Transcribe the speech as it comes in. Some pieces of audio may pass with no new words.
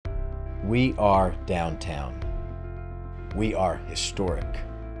We are downtown. We are historic.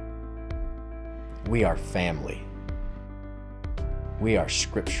 We are family. We are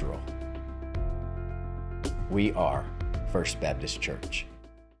scriptural. We are First Baptist Church.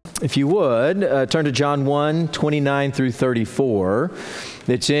 If you would, turn to John 1, 29 through 34.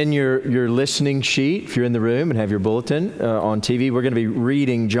 It's in your listening sheet if you're in the room and have your bulletin on TV. We're going to be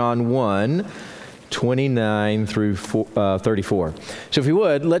reading John 1, 29 through 34. So if you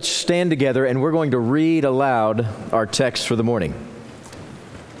would, let's stand together and we're going to read aloud our text for the morning.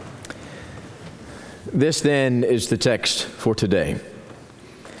 This then is the text for today.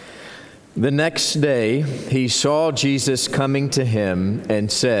 The next day he saw Jesus coming to him and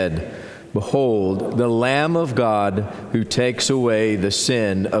said, "Behold, the Lamb of God who takes away the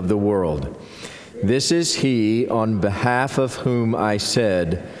sin of the world. This is he on behalf of whom I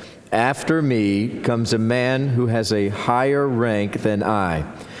said, after me comes a man who has a higher rank than I,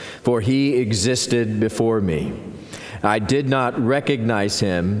 for he existed before me. I did not recognize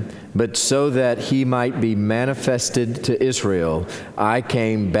him, but so that he might be manifested to Israel, I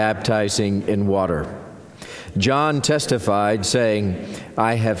came baptizing in water." John testified, saying,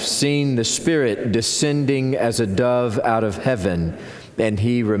 "I have seen the Spirit descending as a dove out of heaven, and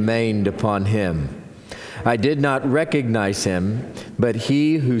he remained upon him. I did not recognize him, but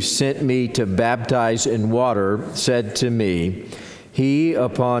he who sent me to baptize in water said to me, 'He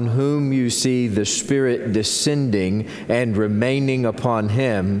upon whom you see the Spirit descending and remaining upon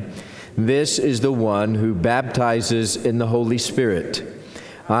him, this is the one who baptizes in the Holy Spirit.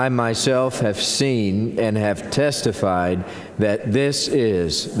 I myself have seen and have testified that this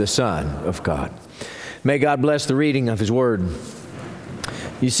is the Son of God.'" May God bless the reading of His Word.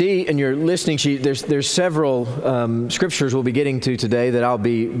 You see in your listening sheet, there's several scriptures we'll be getting to today that I'll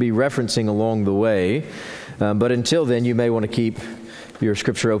be referencing along the way. But until then, you may want to keep your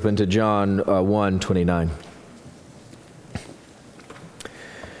scripture open to John 1, 29.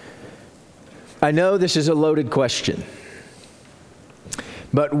 I know this is a loaded question,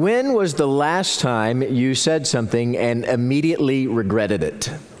 but when was the last time you said something and immediately regretted it?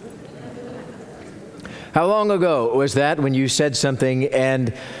 How long ago was that when you said something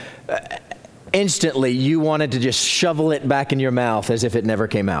and instantly you wanted to just shovel it back in your mouth as if it never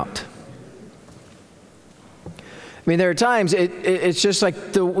came out? I mean, there are times it's just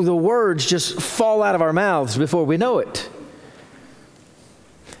like the words just fall out of our mouths before we know it.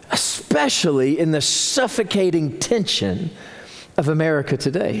 Especially in the suffocating tension of America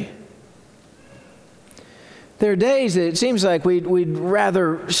today. There are days that it seems like we'd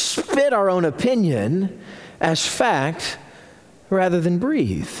rather spit our own opinion as fact rather than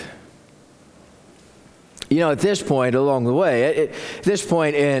breathe. You know, at this point along the way, at this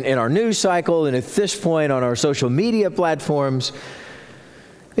point in our news cycle and at this point on our social media platforms,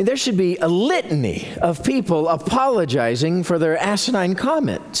 I mean, there should be a litany of people apologizing for their asinine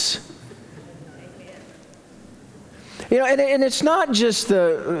comments. You know, and it's not just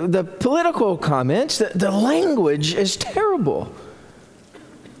the political comments. The language is terrible.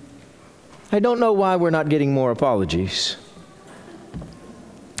 I don't know why we're not getting more apologies.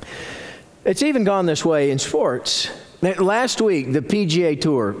 It's even gone this way in sports. Last week, the PGA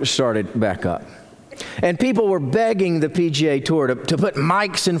Tour started back up. And people were begging the PGA Tour to put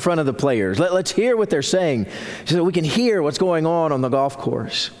mics in front of the players. Let's hear what they're saying so that we can hear what's going on the golf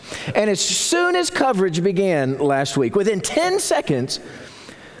course. And as soon as coverage began last week, within 10 seconds,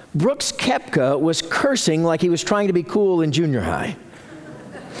 Brooks Koepka was cursing like he was trying to be cool in junior high.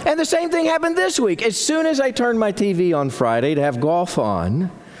 And the same thing happened this week. As soon as I turned my TV on Friday to have golf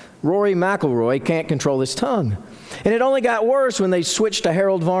on, Rory McIlroy can't control his tongue. And it only got worse when they switched to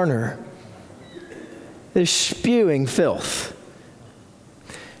Harold Varner. They're spewing filth.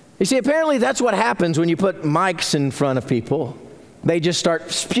 You see, apparently that's what happens when you put mics in front of people. They just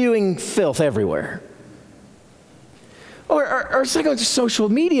start spewing filth everywhere. Or it's like on social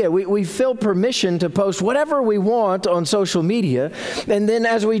media. We feel permission to post whatever we want on social media, and then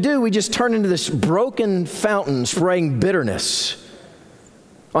as we do, we just turn into this broken fountain spraying bitterness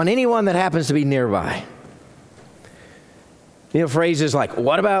on anyone that happens to be nearby. You know, phrases like,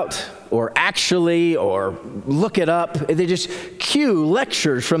 "what about?" or "actually," or "look it up." They just cue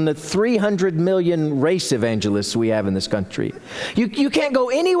lectures from the 300 million race evangelists we have in this country. You can't go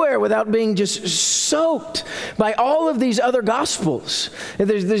anywhere without being just soaked by all of these other gospels.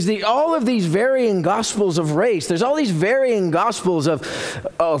 There's all of these varying gospels of race. There's all these varying gospels of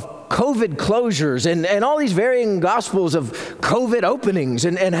COVID closures and all these varying gospels of COVID openings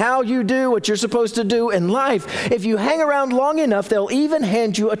and how you do what you're supposed to do in life. If you hang around long enough, they'll even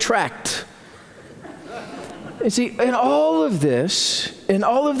hand you a tract. You see, in all of this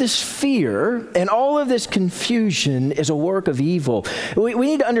fear, and all of this confusion is a work of evil. We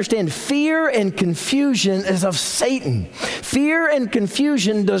need to understand fear and confusion is of Satan. Fear and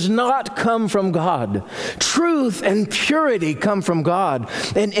confusion does not come from God. Truth and purity come from God.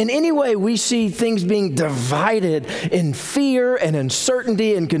 And in any way we see things being divided in fear and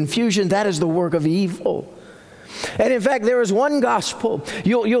uncertainty and confusion, that is the work of evil. And in fact, there is one gospel.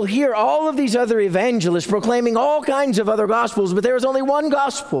 You'll hear all of these other evangelists proclaiming all kinds of other gospels, but there is only one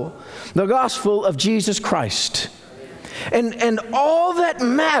gospel, the gospel of Jesus Christ. And all that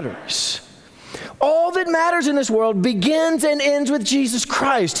matters in this world begins and ends with Jesus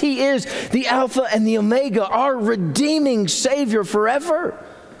Christ. He is the Alpha and the Omega, our redeeming Savior forever.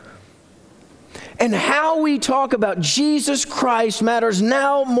 And how we talk about Jesus Christ matters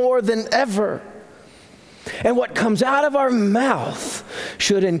now more than ever. And what comes out of our mouth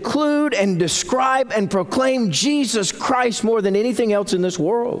should include and describe and proclaim Jesus Christ more than anything else in this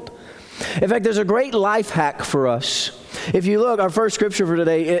world. In fact, there's a great life hack for us. If you look, our first scripture for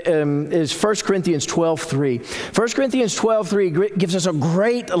today is 1 Corinthians 12:3. 1 Corinthians 12:3 gives us a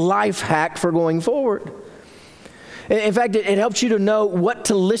great life hack for going forward. In fact, it helps you to know what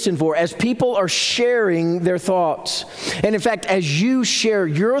to listen for as people are sharing their thoughts. And in fact, as you share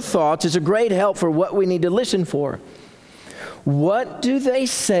your thoughts, it's a great help for what we need to listen for. What do they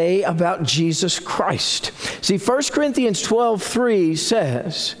say about Jesus Christ? See, 1 Corinthians 12:3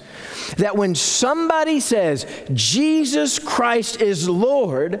 says that when somebody says Jesus Christ is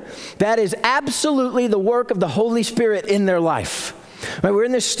Lord, that is absolutely the work of the Holy Spirit in their life. Right, we're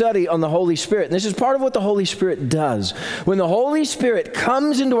in this study on the Holy Spirit, and this is part of what the Holy Spirit does. When the Holy Spirit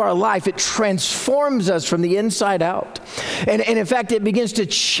comes into our life, it transforms us from the inside out. And in fact, it begins to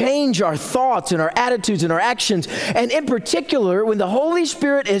change our thoughts and our attitudes and our actions. And in particular, when the Holy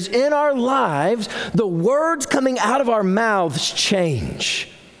Spirit is in our lives, the words coming out of our mouths change.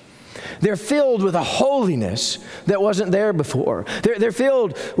 They're filled with a holiness that wasn't there before. They're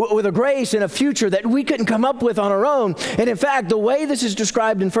filled with a grace and a future that we couldn't come up with on our own. And in fact, the way this is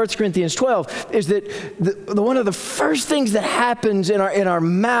described in 1 Corinthians 12 is that one of the first things that happens in our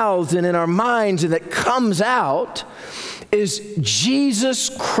mouths and in our minds and that comes out is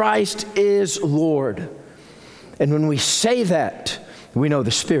Jesus Christ is Lord. And when we say that, we know the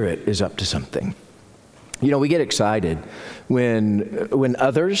Spirit is up to something. You know, we get excited when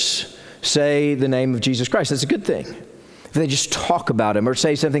others say the name of Jesus Christ. That's a good thing. If they just talk about him or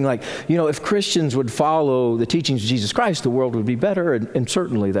say something like, you know, if Christians would follow the teachings of Jesus Christ, the world would be better. And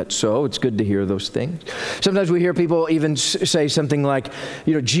certainly that's so. It's good to hear those things. Sometimes we hear people even say something like,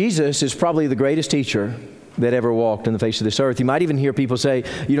 you know, Jesus is probably the greatest teacher that ever walked on the face of this earth. You might even hear people say,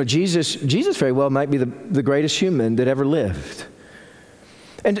 you know, Jesus very well might be the greatest human that ever lived.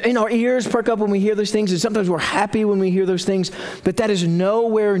 And our ears perk up when we hear those things, and sometimes we're happy when we hear those things, but that is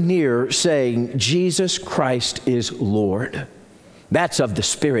nowhere near saying Jesus Christ is Lord. That's of the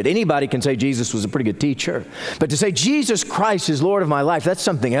Spirit. Anybody can say Jesus was a pretty good teacher, but to say Jesus Christ is Lord of my life, that's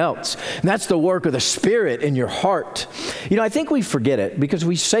something else. And that's the work of the Spirit in your heart. You know, I think we forget it because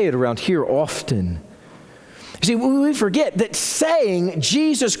we say it around here often. See, we forget that saying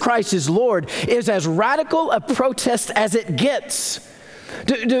Jesus Christ is Lord is as radical a protest as it gets.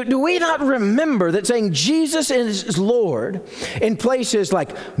 Do we not remember that saying Jesus is Lord in places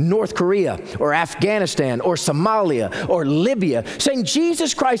like North Korea or Afghanistan or Somalia or Libya, saying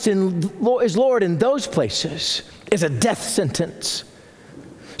Jesus Christ is Lord in those places is a death sentence.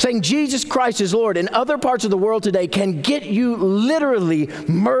 Saying Jesus Christ is Lord in other parts of the world today can get you literally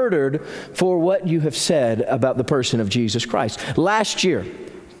murdered for what you have said about the person of Jesus Christ. Last year,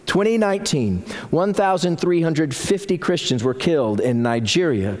 2019, 1,350 Christians were killed in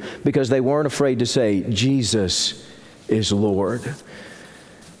Nigeria because they weren't afraid to say, Jesus is Lord.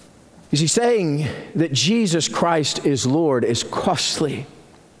 You see, saying that Jesus Christ is Lord is costly.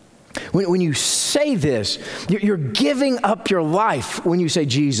 When you say this, you're giving up your life when you say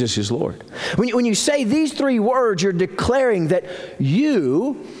Jesus is Lord. When you say these three words, you're declaring that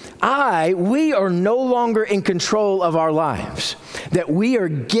we are no longer in control of our lives. That we are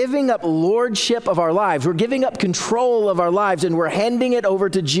giving up lordship of our lives. We're giving up control of our lives, and we're handing it over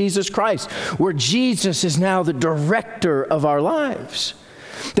to Jesus Christ, where Jesus is now the director of our lives.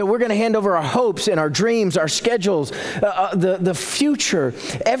 That we're going to hand over our hopes and our dreams, our schedules, the future.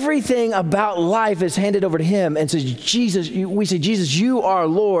 Everything about life is handed over to Him, and says, we say, Jesus, you are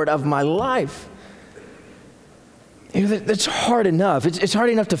Lord of my life. You know, that's hard enough. It's hard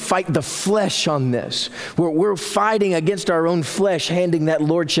enough to fight the flesh on this. We're fighting against our own flesh, handing that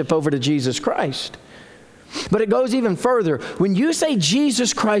lordship over to Jesus Christ. But it goes even further. When you say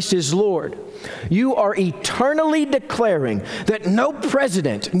Jesus Christ is Lord, you are eternally declaring that no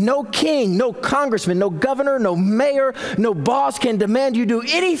president, no king, no congressman, no governor, no mayor, no boss can demand you do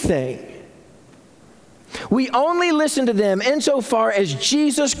anything. We only listen to them insofar as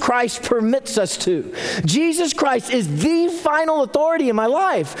Jesus Christ permits us to. Jesus Christ is the final authority in my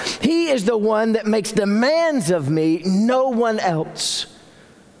life. He is the one that makes demands of me, no one else.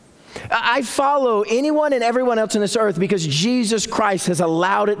 I follow anyone and everyone else on this earth because Jesus Christ has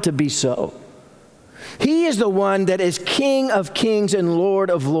allowed it to be so. He is the one that is King of kings and Lord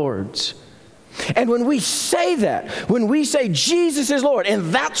of lords. And when we say that, when we say Jesus is Lord,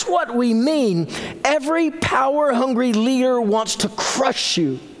 and that's what we mean, every power-hungry leader wants to crush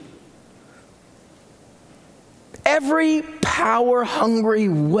you. Every power-hungry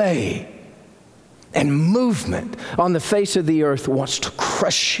way and movement on the face of the earth wants to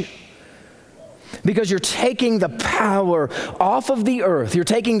crush you. Because you're taking the power off of the earth. You're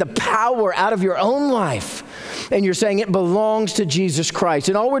taking the power out of your own life. And you're saying it belongs to Jesus Christ.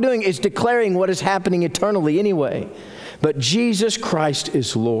 And all we're doing is declaring what is happening eternally anyway. But Jesus Christ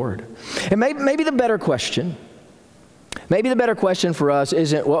is Lord. And maybe the better question for us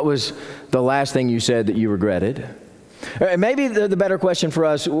isn't what was the last thing you said that you regretted. Maybe the better question for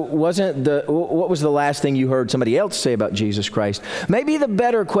us wasn't what was the last thing you heard somebody else say about Jesus Christ. Maybe the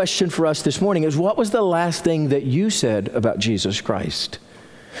better question for us this morning is what was the last thing that you said about Jesus Christ?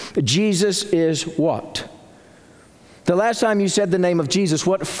 Jesus is what? The last time you said the name of Jesus,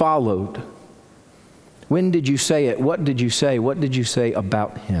 what followed? When did you say it? What did you say? What did you say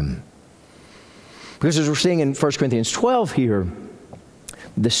about him? Because as we're seeing in 1 Corinthians 12 here,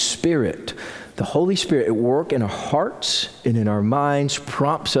 the Spirit, the Holy Spirit at work in our hearts and in our minds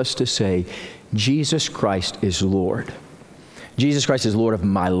prompts us to say, Jesus Christ is Lord. Jesus Christ is Lord of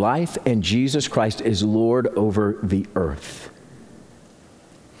my life, and Jesus Christ is Lord over the earth.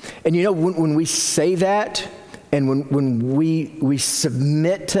 And you know, when we say that, and when we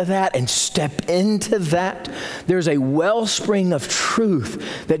submit to that and step into that, there's a wellspring of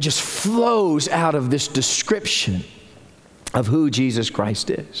truth that just flows out of this description of who Jesus Christ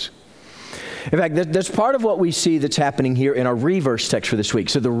is. In fact, that's part of what we see that's happening here in our reverse text for this week.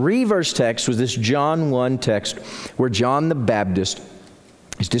 So the reverse text was this John 1 text where John the Baptist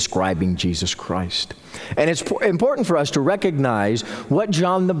is describing Jesus Christ. And it's important for us to recognize what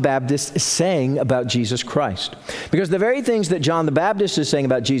John the Baptist is saying about Jesus Christ. Because the very things that John the Baptist is saying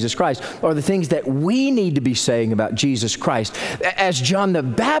about Jesus Christ are the things that we need to be saying about Jesus Christ. As John the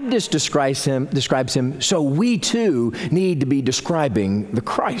Baptist describes him, so we too need to be describing the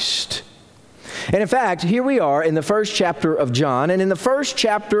Christ. And in fact, here we are in the first chapter of John. And in the first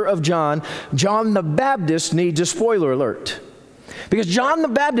chapter of John, John the Baptist needs a spoiler alert. Because John the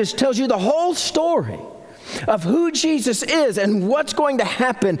Baptist tells you the whole story of who Jesus is and what's going to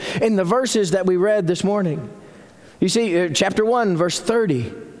happen in the verses that we read this morning. You see, chapter 1, verse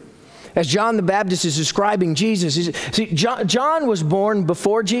 30. As John the Baptist is describing Jesus, John was born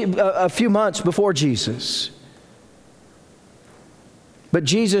a few months before Jesus. But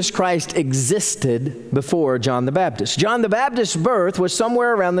Jesus Christ existed before John the Baptist. John the Baptist's birth was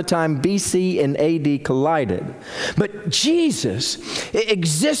somewhere around the time BC and AD collided. But Jesus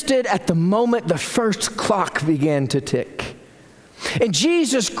existed at the moment the first clock began to tick. In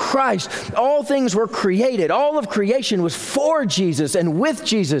Jesus Christ, all things were created. All of creation was for Jesus and with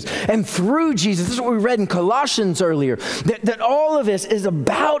Jesus and through Jesus. This is what we read in Colossians earlier, that all of this is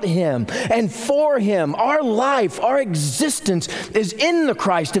about him and for him. Our life, our existence is in the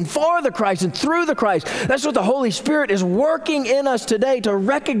Christ and for the Christ and through the Christ. That's what the Holy Spirit is working in us today to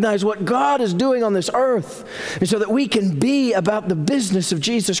recognize what God is doing on this earth, and so that we can be about the business of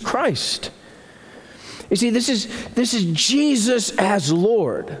Jesus Christ. You see, this is Jesus as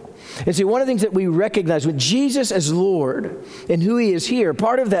Lord. And see, one of the things that we recognize with Jesus as Lord and who he is here,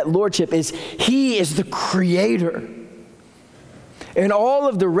 part of that lordship is he is the creator. And all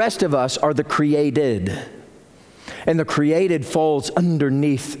of the rest of us are the created. And the created falls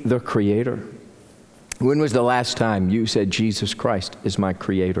underneath the creator. When was the last time you said, Jesus Christ is my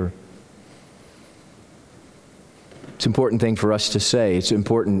creator? It's an important thing for us to say. It's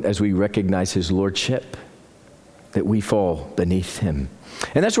important as we recognize his lordship that we fall beneath him.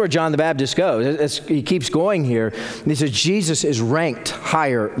 And that's where John the Baptist goes. He keeps going here. He says, Jesus is ranked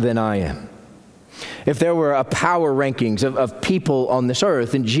higher than I am. If there were a power rankings of people on this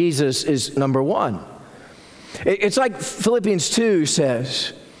earth, then Jesus is number one. It's like Philippians 2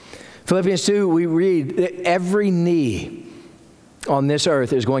 says. Philippians 2, we read that every knee on this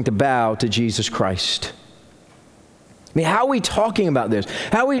earth is going to bow to Jesus Christ. I mean, how are we talking about this?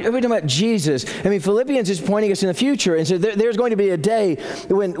 How are we talking about Jesus? I mean, Philippians is pointing us in the future and says there's going to be a day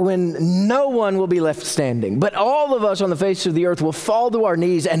when no one will be left standing, but all of us on the face of the earth will fall to our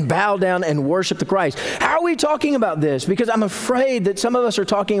knees and bow down and worship the Christ. How are we talking about this? Because I'm afraid that some of us are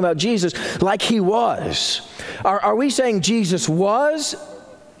talking about Jesus like he was. Are we saying Jesus was?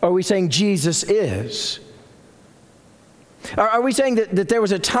 Or are we saying Jesus is? Are we saying that there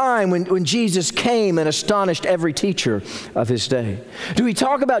was a time when Jesus came and astonished every teacher of his day? Do we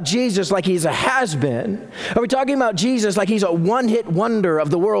talk about Jesus like he's a has-been? Are we talking about Jesus like he's a one-hit wonder of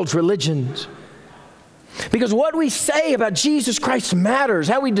the world's religions? Because what we say about Jesus Christ matters,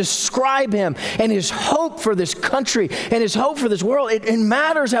 how we describe him and his hope for this country and his hope for this world. It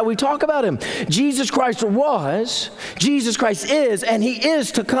matters how we talk about him. Jesus Christ was, Jesus Christ is, and he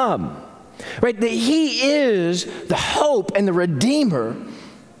is to come. Right? That he is the hope and the redeemer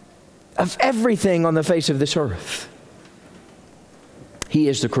of everything on the face of this earth. He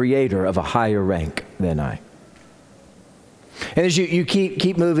is the creator of a higher rank than I. And as you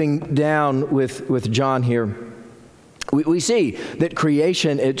keep moving down with John here, we see that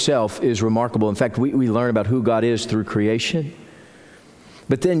creation itself is remarkable. In fact, we learn about who God is through creation.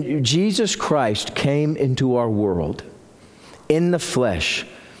 But then Jesus Christ came into our world in the flesh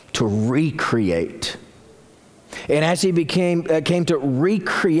to recreate. And as he came to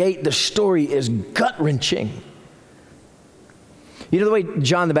recreate, the story is gut-wrenching. You know the way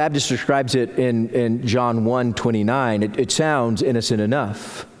John the Baptist describes it in John 1:29, it sounds innocent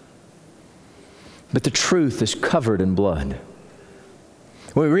enough. But the truth is covered in blood.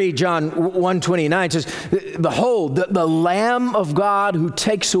 When we read John 1:29, it says, "Behold, the Lamb of God who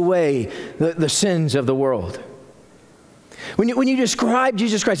takes away the sins of the world." When you describe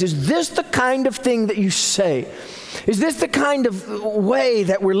Jesus Christ, is this the kind of thing that you say? Is this the kind of way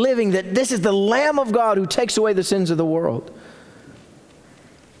that we're living, that this is the Lamb of God who takes away the sins of the world?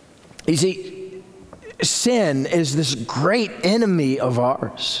 You see, sin is this great enemy of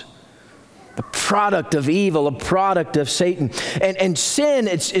ours. A product of evil, a product of Satan. And sin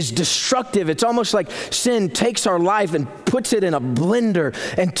is destructive. It's almost like sin takes our life and puts it in a blender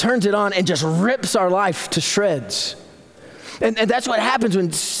and turns it on and just rips our life to shreds. And that's what happens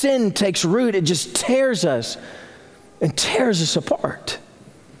when sin takes root. It just tears us and tears us apart.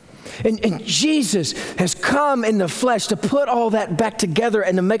 And Jesus has come in the flesh to put all that back together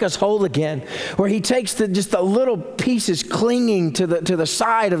and to make us whole again. Where he takes just the little pieces clinging to the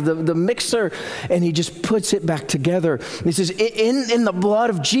side of the mixer, and he just puts it back together. And he says, in the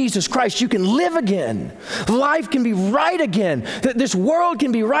blood of Jesus Christ, you can live again. Life can be right again. This world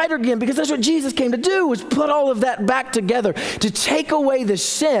can be right again, because that's what Jesus came to do, was put all of that back together, to take away the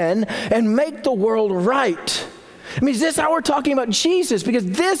sin and make the world right. I mean, is this how we're talking about Jesus? Because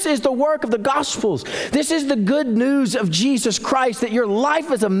this is the work of the Gospels. This is the good news of Jesus Christ, that your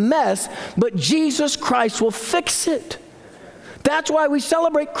life is a mess, but Jesus Christ will fix it. That's why we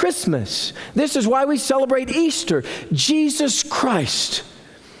celebrate Christmas. This is why we celebrate Easter. Jesus Christ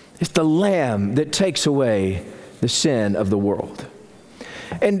is the Lamb that takes away the sin of the world.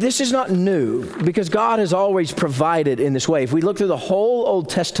 And this is not new, because God has always provided in this way. If we look through the whole Old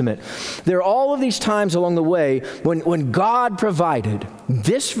Testament, there are all of these times along the way when God provided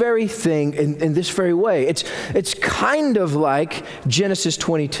this very thing in this very way. It's kind of like Genesis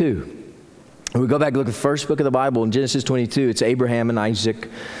 22. When we go back and look at the first book of the Bible, in Genesis 22, it's Abraham and Isaac.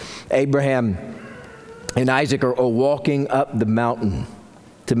 Abraham and Isaac are walking up the mountain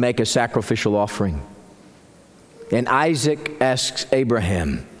to make a sacrificial offering. And Isaac asks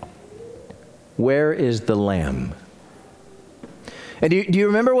Abraham, "Where is the lamb?" And do you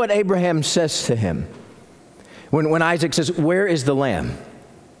remember what Abraham says to him? When Isaac says, "Where is the lamb?"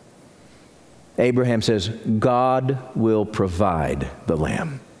 Abraham says, "God will provide the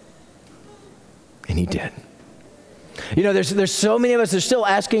lamb." And he did. You know, there's so many of us that are still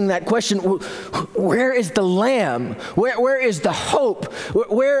asking that question, where is the lamb? Where is the hope?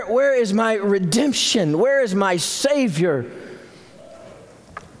 Where is my redemption? Where is my Savior?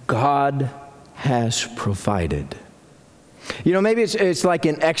 God has provided. You know, maybe it's like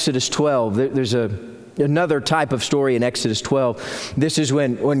in Exodus 12. There's another type of story in Exodus 12. This is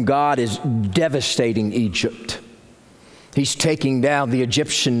when God is devastating Egypt. He's taking down the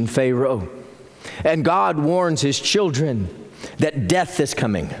Egyptian Pharaoh. And God warns his children that death is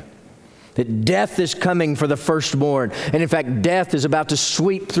coming. That death is coming for the firstborn. And in fact, death is about to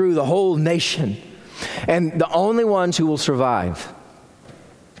sweep through the whole nation. And the only ones who will survive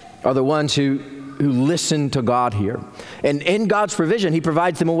are the ones who listen to God here. And in God's provision, he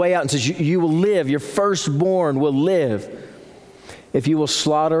provides them a way out and says, you will live, your firstborn will live if you will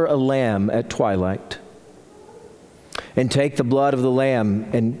slaughter a lamb at twilight. and take the blood of the lamb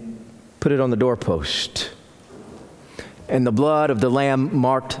and put it on the doorpost. And the blood of the lamb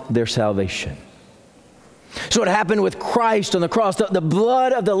marked their salvation. So what happened with Christ on the cross, the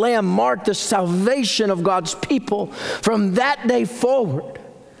blood of the lamb marked the salvation of God's people from that day forward.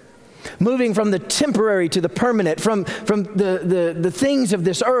 Moving from the temporary to the permanent, from the things of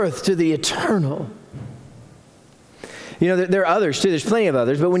this earth to the eternal. You know, there are others too. There's plenty of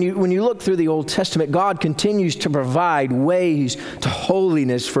others. But when you look through the Old Testament, God continues to provide ways to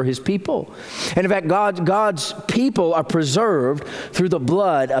holiness for His people. And in fact, God's people are preserved through the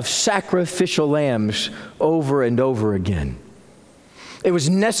blood of sacrificial lambs over and over again. It was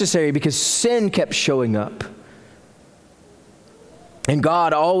necessary because sin kept showing up. And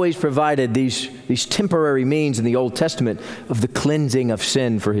God always provided these temporary means in the Old Testament of the cleansing of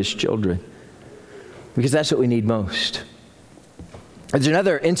sin for His children. Because that's what we need most. There's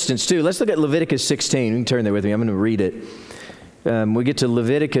another instance too. Let's look at Leviticus 16. You can turn there with me. I'm going to read it. We get to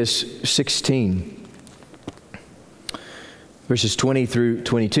Leviticus 16, verses 20 through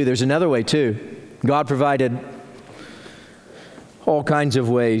 22. There's another way too. God provided all kinds of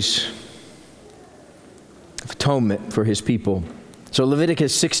ways of atonement for His people. So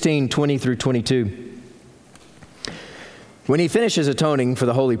Leviticus 16, 20 through 22. When He finishes atoning for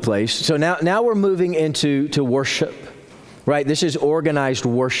the holy place, so now we're moving into worship, right? This is organized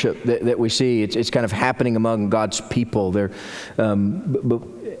worship that we see. It's kind of happening among God's people.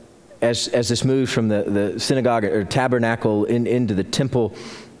 As this moves from the synagogue or tabernacle into the temple,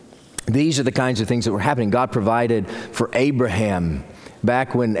 these are the kinds of things that were happening. God provided for Abraham.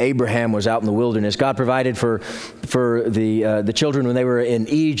 Back when Abraham was out in the wilderness, God provided for the children when they were in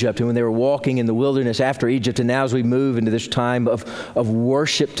Egypt and when they were walking in the wilderness after Egypt. And now as we move into this time of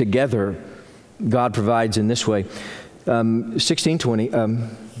worship together, God provides in this way. 16:20,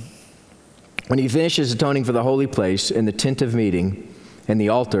 when He finishes atoning for the holy place in the tent of meeting and the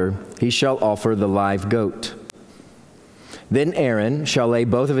altar, He shall offer the live goat. Then Aaron shall lay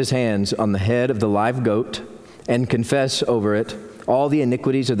both of his hands on the head of the live goat and confess over it all the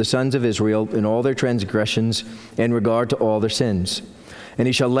iniquities of the sons of Israel and all their transgressions in regard to all their sins. And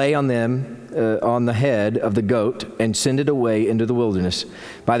he shall lay on them on the head of the goat and send it away into the wilderness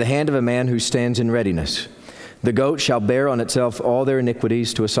by the hand of a man who stands in readiness. The goat shall bear on itself all their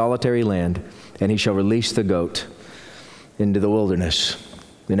iniquities to a solitary land, and he shall release the goat into the wilderness,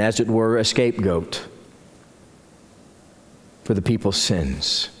 and as it were a scapegoat for the people's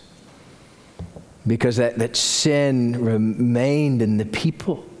sins. Because that sin remained in the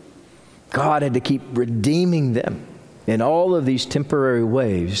people. God had to keep redeeming them in all of these temporary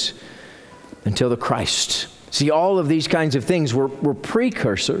ways until the Christ. See, all of these kinds of things were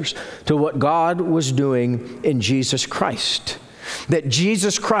precursors to what God was doing in Jesus Christ. That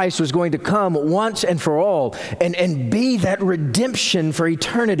Jesus Christ was going to come once and for all and be that redemption for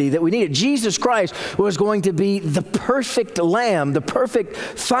eternity that we needed. Jesus Christ was going to be the perfect lamb, the perfect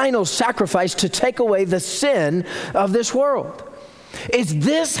final sacrifice to take away the sin of this world. Is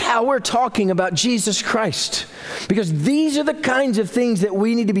this how we're talking about Jesus Christ? Because these are the kinds of things that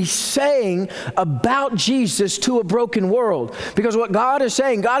we need to be saying about Jesus to a broken world. Because what God is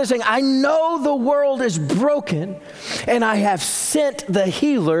saying, I know the world is broken and I have sent the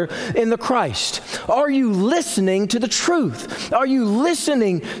healer in the Christ. Are you listening to the truth? Are you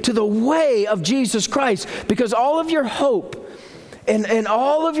listening to the way of Jesus Christ? Because all of your hope and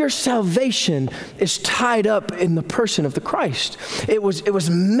all of your salvation is tied up in the person of the Christ. It was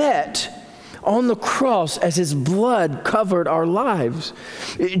met on the cross as His blood covered our lives.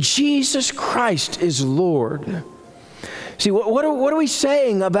 Jesus Christ is Lord. See, what are we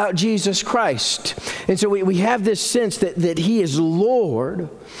saying about Jesus Christ? And so we have this sense that He is Lord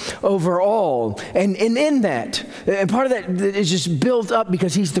over all. And in that, and part of that is just built up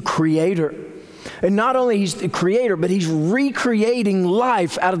because He's the Creator. And not only He's the Creator, but He's recreating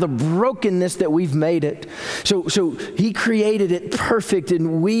life out of the brokenness that we've made it. So He created it perfect,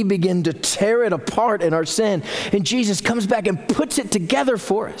 and we begin to tear it apart in our sin. And Jesus comes back and puts it together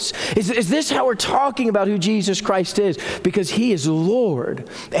for us. Is this how we're talking about who Jesus Christ is? Because He is Lord,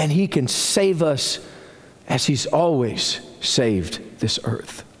 and He can save us as He's always saved this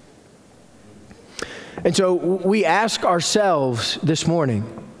earth. And so we ask ourselves this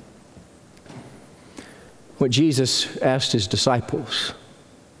morning what Jesus asked His disciples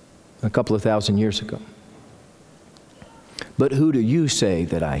a couple of thousand years ago. But who do you say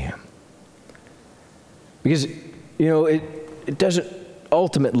that I am? Because, it doesn't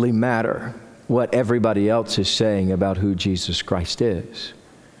ultimately matter what everybody else is saying about who Jesus Christ is.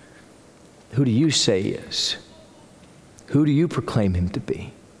 Who do you say He is? Who do you proclaim Him to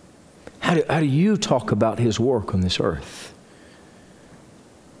be? How do you talk about his work on this earth?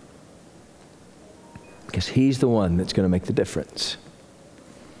 Because he's the one that's going to make the difference.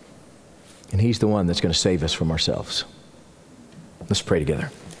 And he's the one that's going to save us from ourselves. Let's pray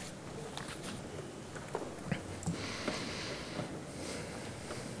together.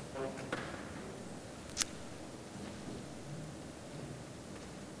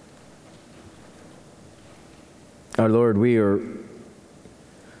 Our Lord, we are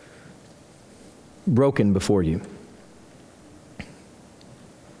broken before you.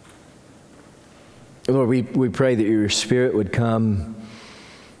 Lord, we pray that your Spirit would come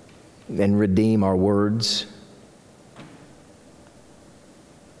and redeem our words,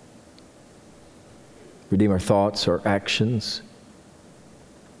 redeem our thoughts, our actions.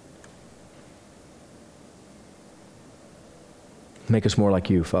 Make us more like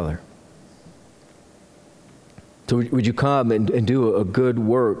you, Father. So would you come and do a good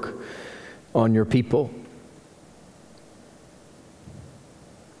work on your people?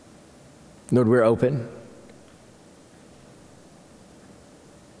 Lord, we're open.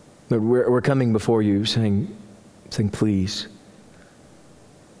 Lord, we're coming before you saying, please,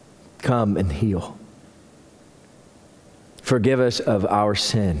 come and heal. Forgive us of our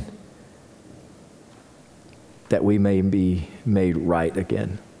sin, that we may be made right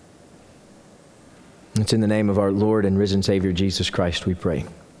again. It's in the name of our Lord and risen Savior, Jesus Christ, we pray.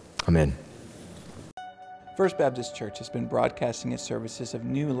 Amen. First Baptist Church has been broadcasting its services of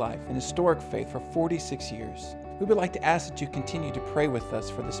new life and historic faith for 46 years. We would like to ask that you continue to pray with us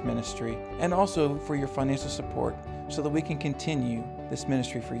for this ministry and also for your financial support so that we can continue this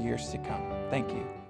ministry for years to come. Thank you.